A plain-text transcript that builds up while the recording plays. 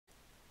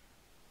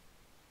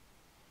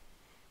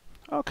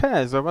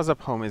Okay, so what's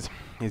up homies?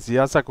 It's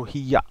Yasaku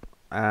Hiya,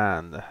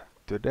 and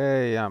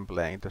today I'm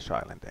playing the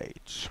Silent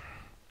Age.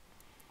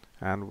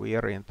 And we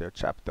are into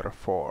chapter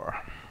 4.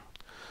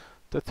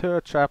 The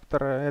third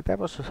chapter, there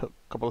was a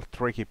couple of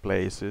tricky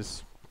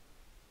places,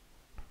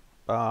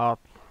 but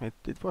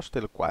it was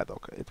still quite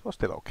okay. It was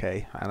still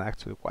okay, and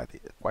actually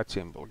quite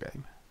simple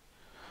game.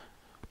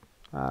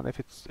 And if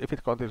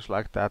it continues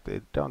like that,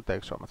 it don't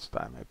take so much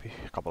time, maybe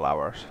a couple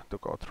hours to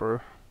go through.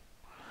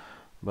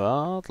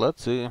 But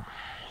let's see.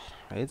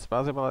 It's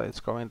possible it's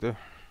going to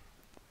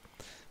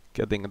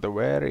getting the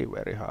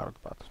very hard,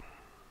 but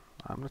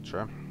I'm not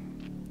sure.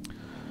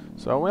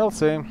 So we'll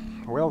see.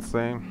 We'll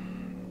see.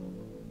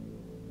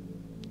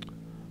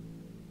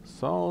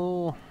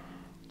 So,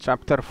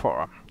 chapter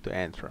 4 to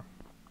enter.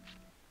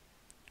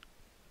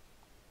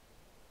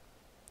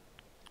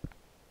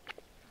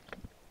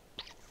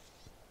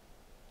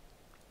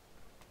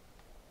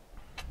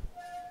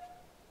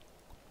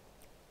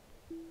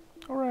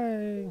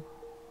 Hooray!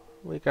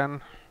 We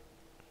can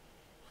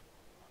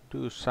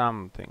do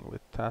something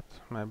with that.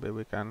 Maybe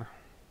we can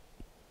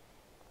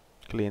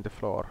clean the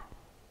floor.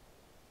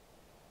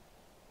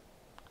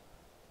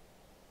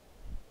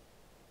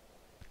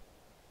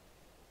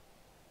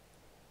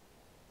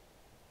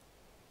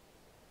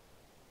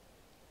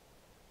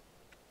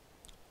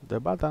 The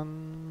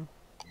button.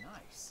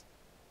 Nice.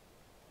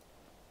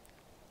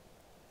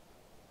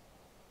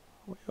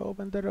 We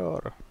open the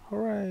door.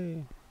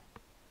 Hooray!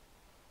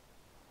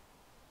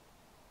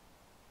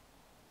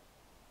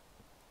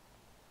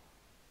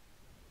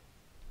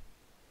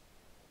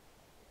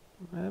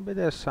 Maybe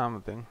there's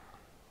something.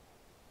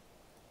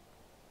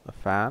 A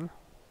fan?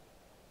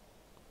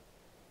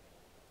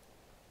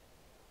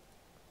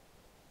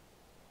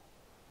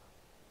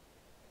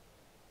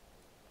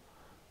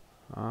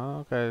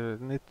 Okay,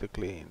 need to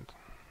clean.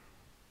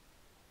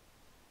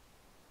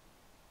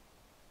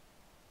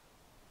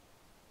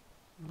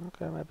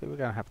 Okay, maybe we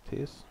can have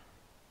this.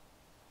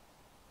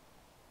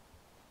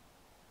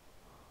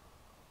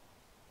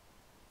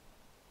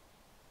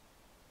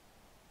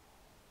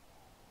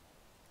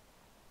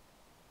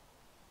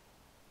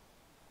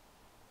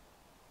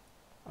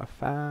 A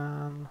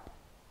fan.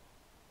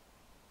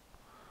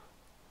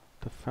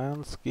 The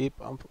fans keep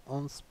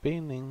on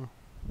spinning.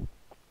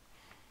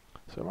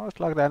 So most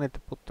likely I need to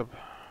put the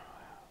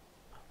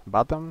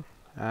bottom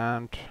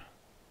and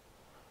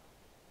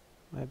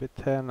maybe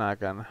then I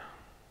can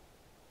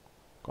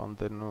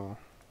continue.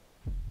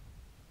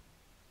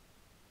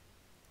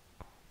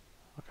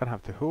 I can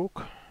have the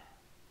hook.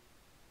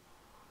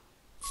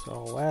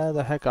 So where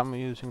the heck am I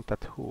using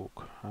that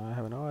hook? I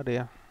have no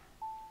idea.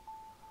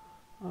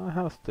 I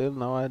have still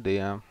no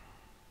idea.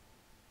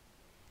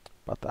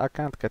 But I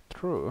can't get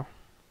through.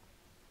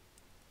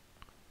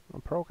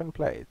 Broken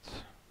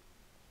plates.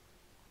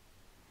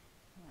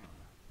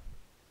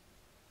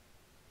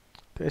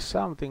 There's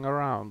something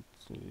around.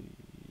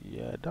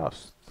 Yeah,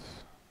 dust.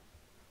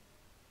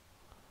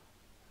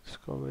 Let's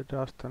go with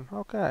dust and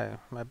okay.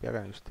 Maybe I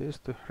can use this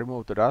to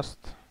remove the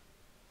dust.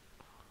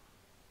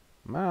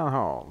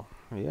 Manhole.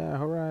 Yeah,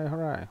 hooray,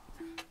 hooray.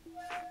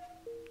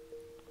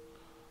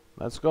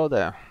 Let's go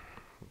there.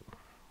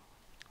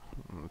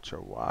 I'm not sure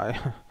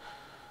why.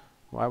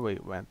 Why we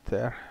went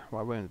there.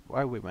 Why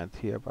we went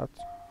here, but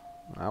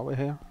now we're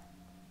here.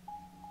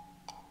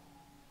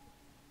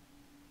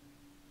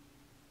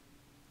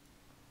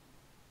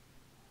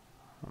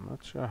 I'm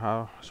not sure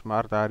how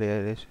smart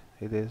idea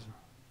it is.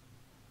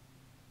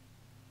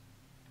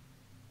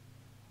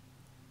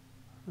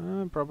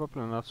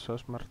 Probably not so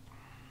smart.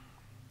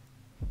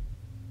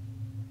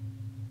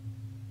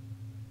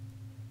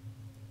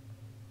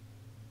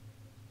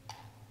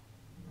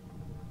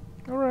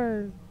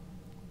 Hooray!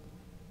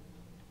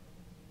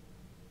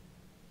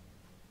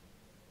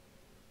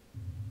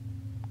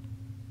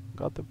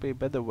 Got to be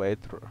better way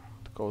through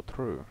to go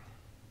through.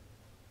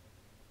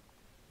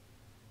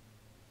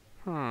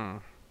 Hmm.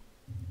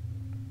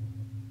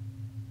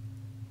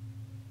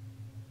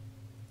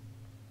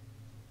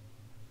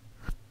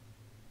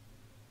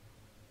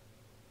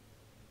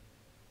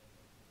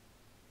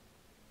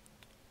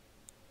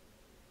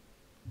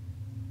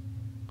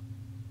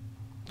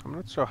 I'm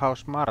not sure how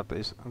smart it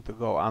is to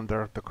go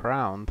under the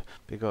ground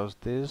because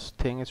this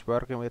thing is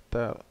working with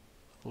the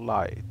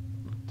light.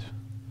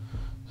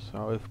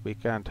 So if we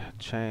can't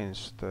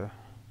change the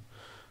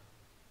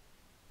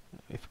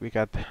if we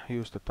can't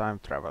use the time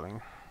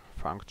traveling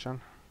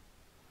function,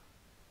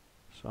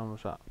 so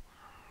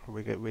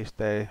we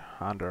stay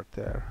under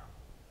there.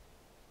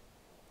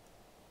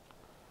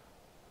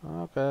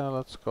 Okay,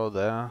 let's go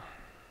there.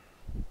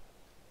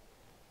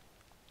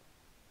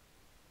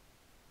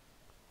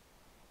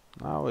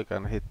 Now we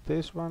can hit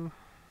this one.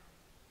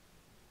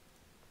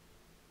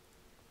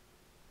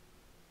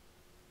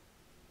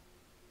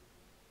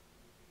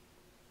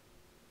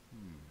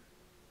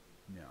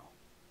 No.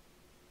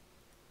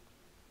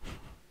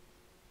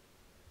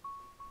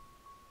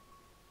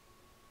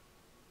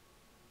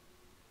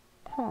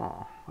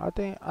 Huh. I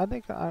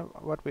think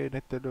what we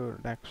need to do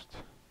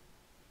next,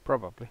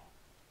 probably.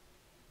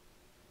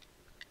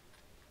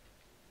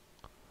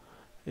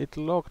 It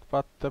locked,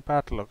 but the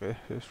padlock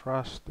is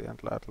rusty and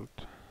rattled.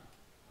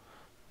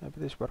 Maybe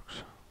this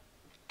works.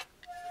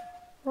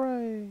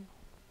 Hooray!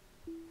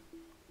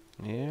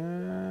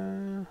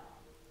 Yeah.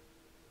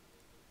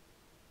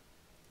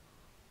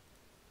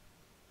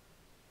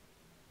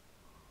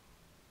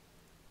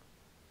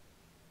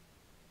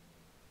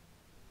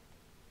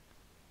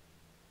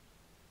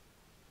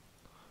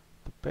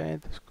 The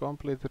paint is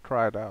completely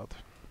dried out.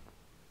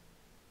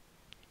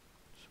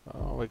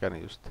 So we can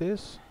use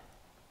this.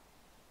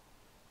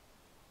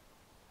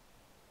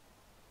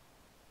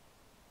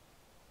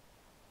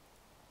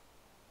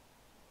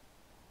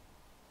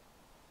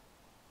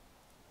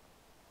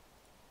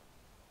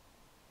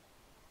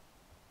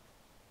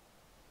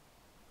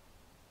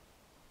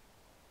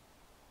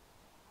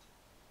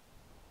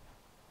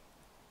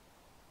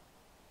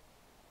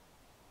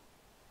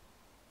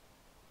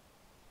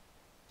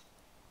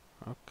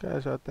 Okay,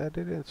 so they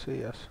didn't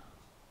see us.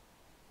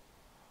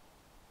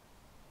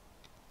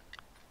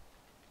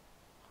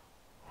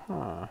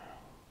 Huh.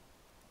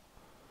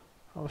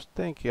 I was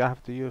thinking I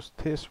have to use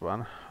this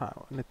one. I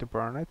need to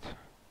burn it.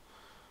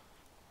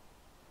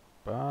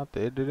 But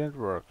it didn't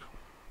work.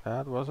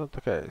 That wasn't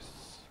the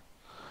case.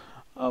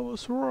 I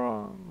was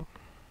wrong.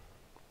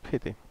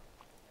 Pity.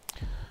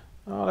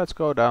 Now let's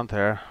go down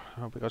there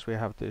because we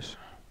have this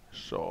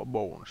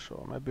sawbone.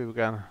 So maybe we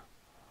can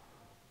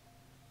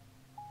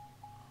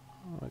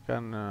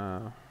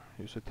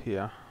use it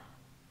here.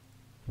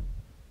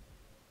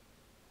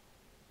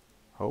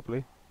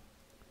 Hopefully.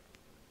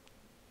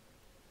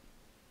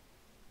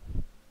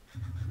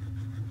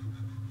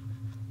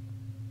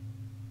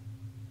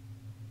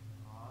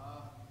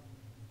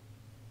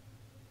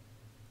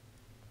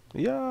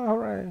 Yeah,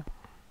 hooray!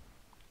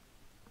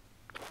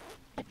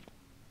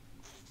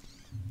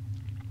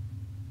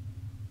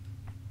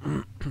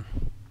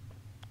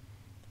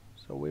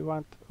 So we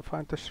want to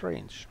find the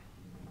syringe.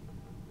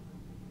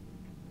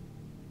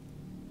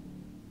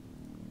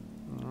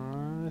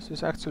 This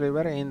is actually a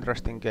very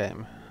interesting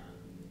game.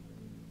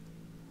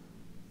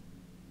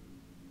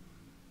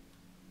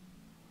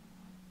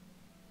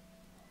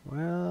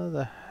 What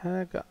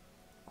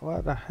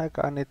the heck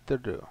I need to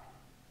do?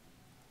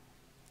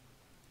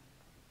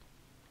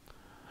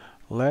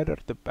 Ladder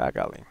to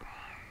Bagali.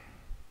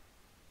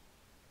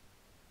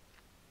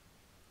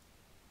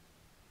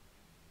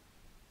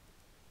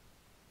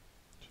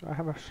 So I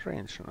have a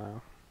syringe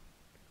now.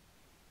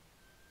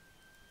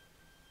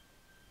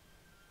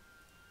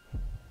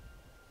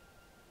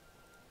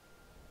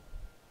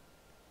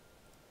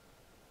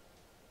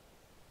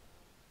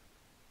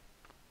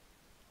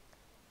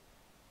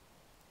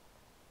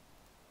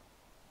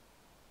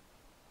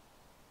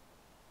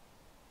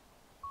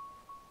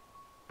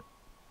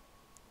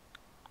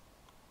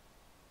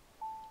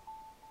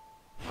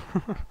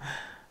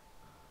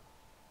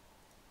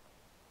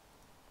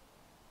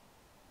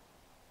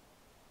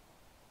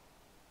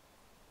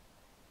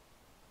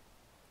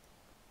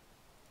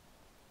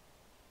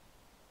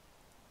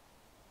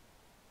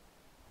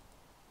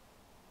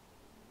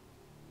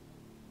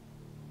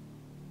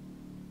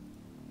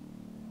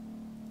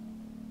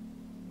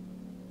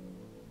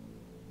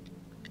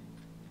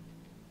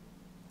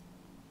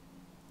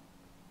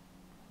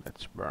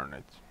 Let's burn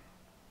it.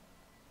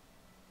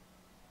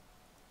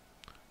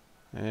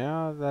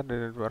 Yeah, that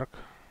didn't work.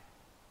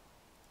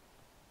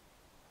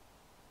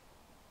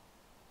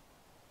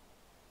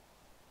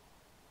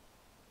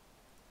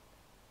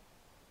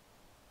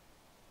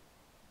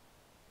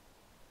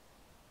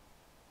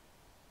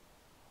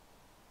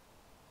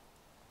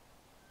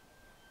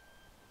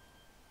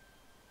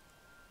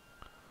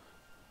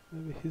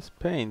 Maybe he's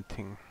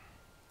painting.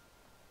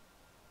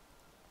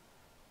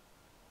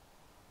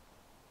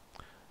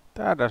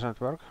 That doesn't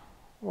work.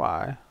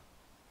 Why?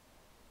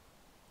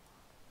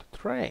 The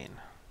train.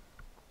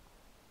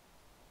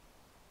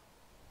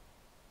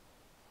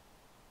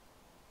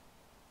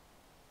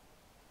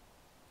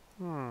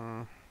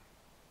 Hmm.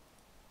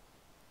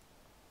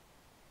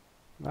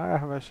 I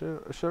have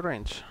a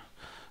syringe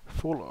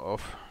full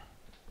of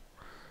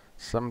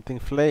something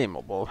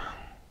flammable.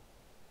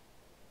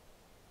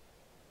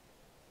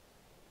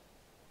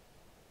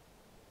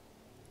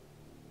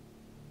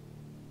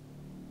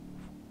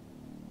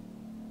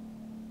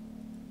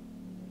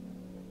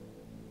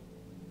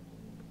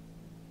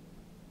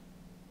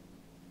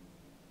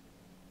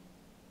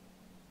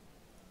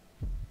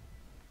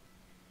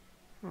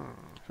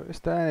 So is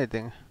there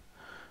anything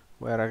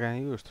where I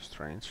can use the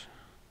syringe?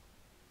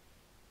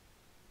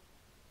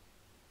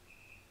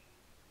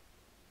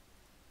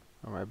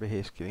 Or maybe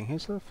he's killing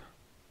himself?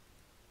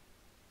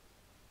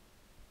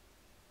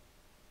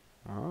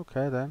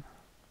 Okay then.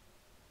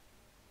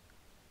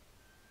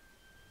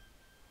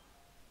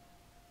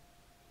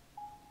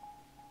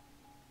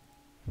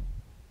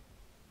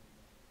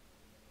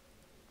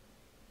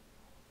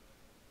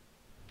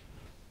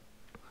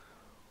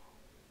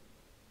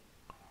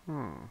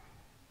 Hmm.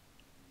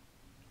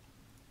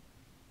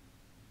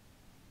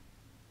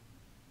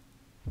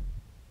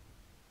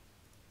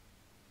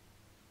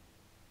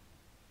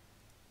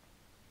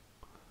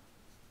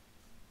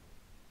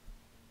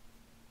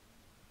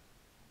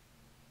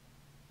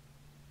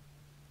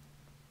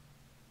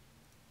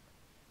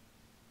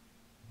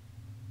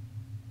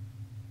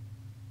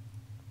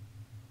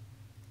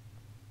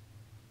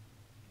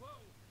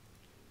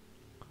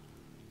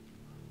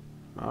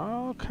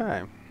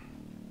 Okay.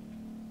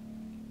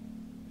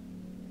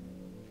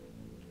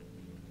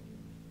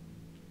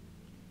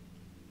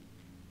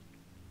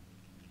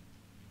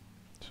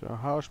 So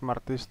how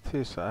smart is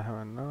this? I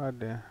have no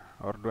idea.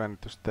 Or do I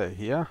need to stay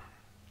here?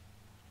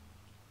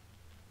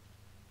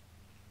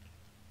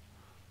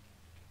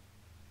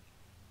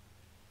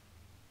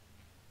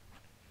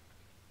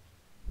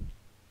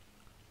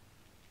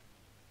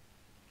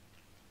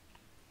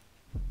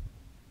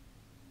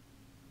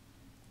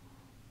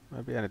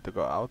 Maybe I need to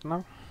go out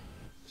now.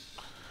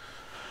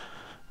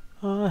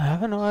 I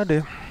have no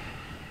idea.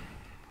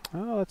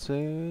 Oh, let's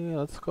see.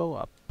 Let's go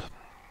up.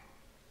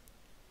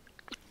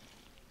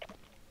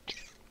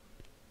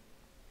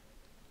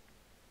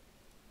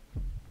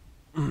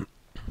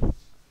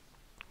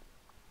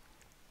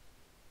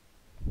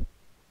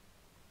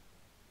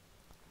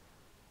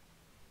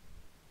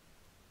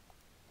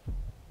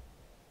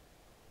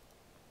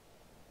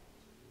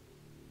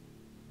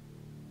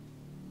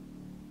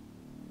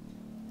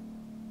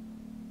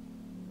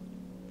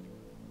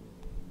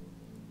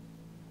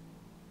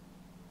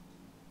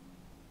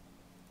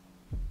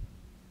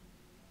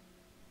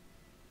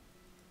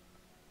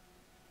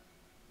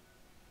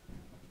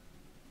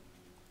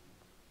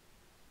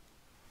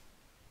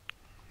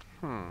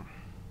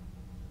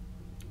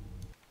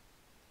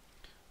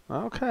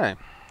 Okay,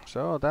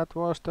 so that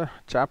was the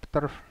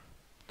chapter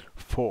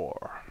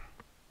 4.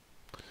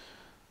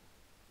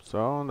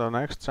 So the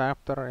next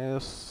chapter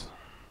is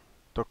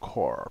the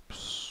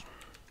corpse.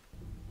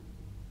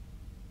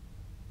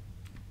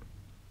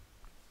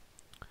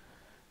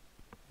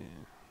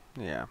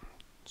 Yeah.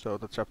 So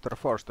the chapter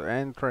 4 is the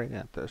entry,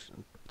 and the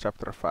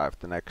chapter 5,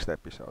 the next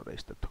episode,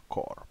 is the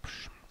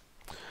corpse.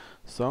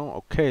 So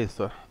okay,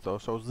 so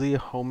see you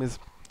homies,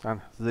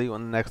 and see you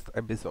on the next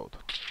episode.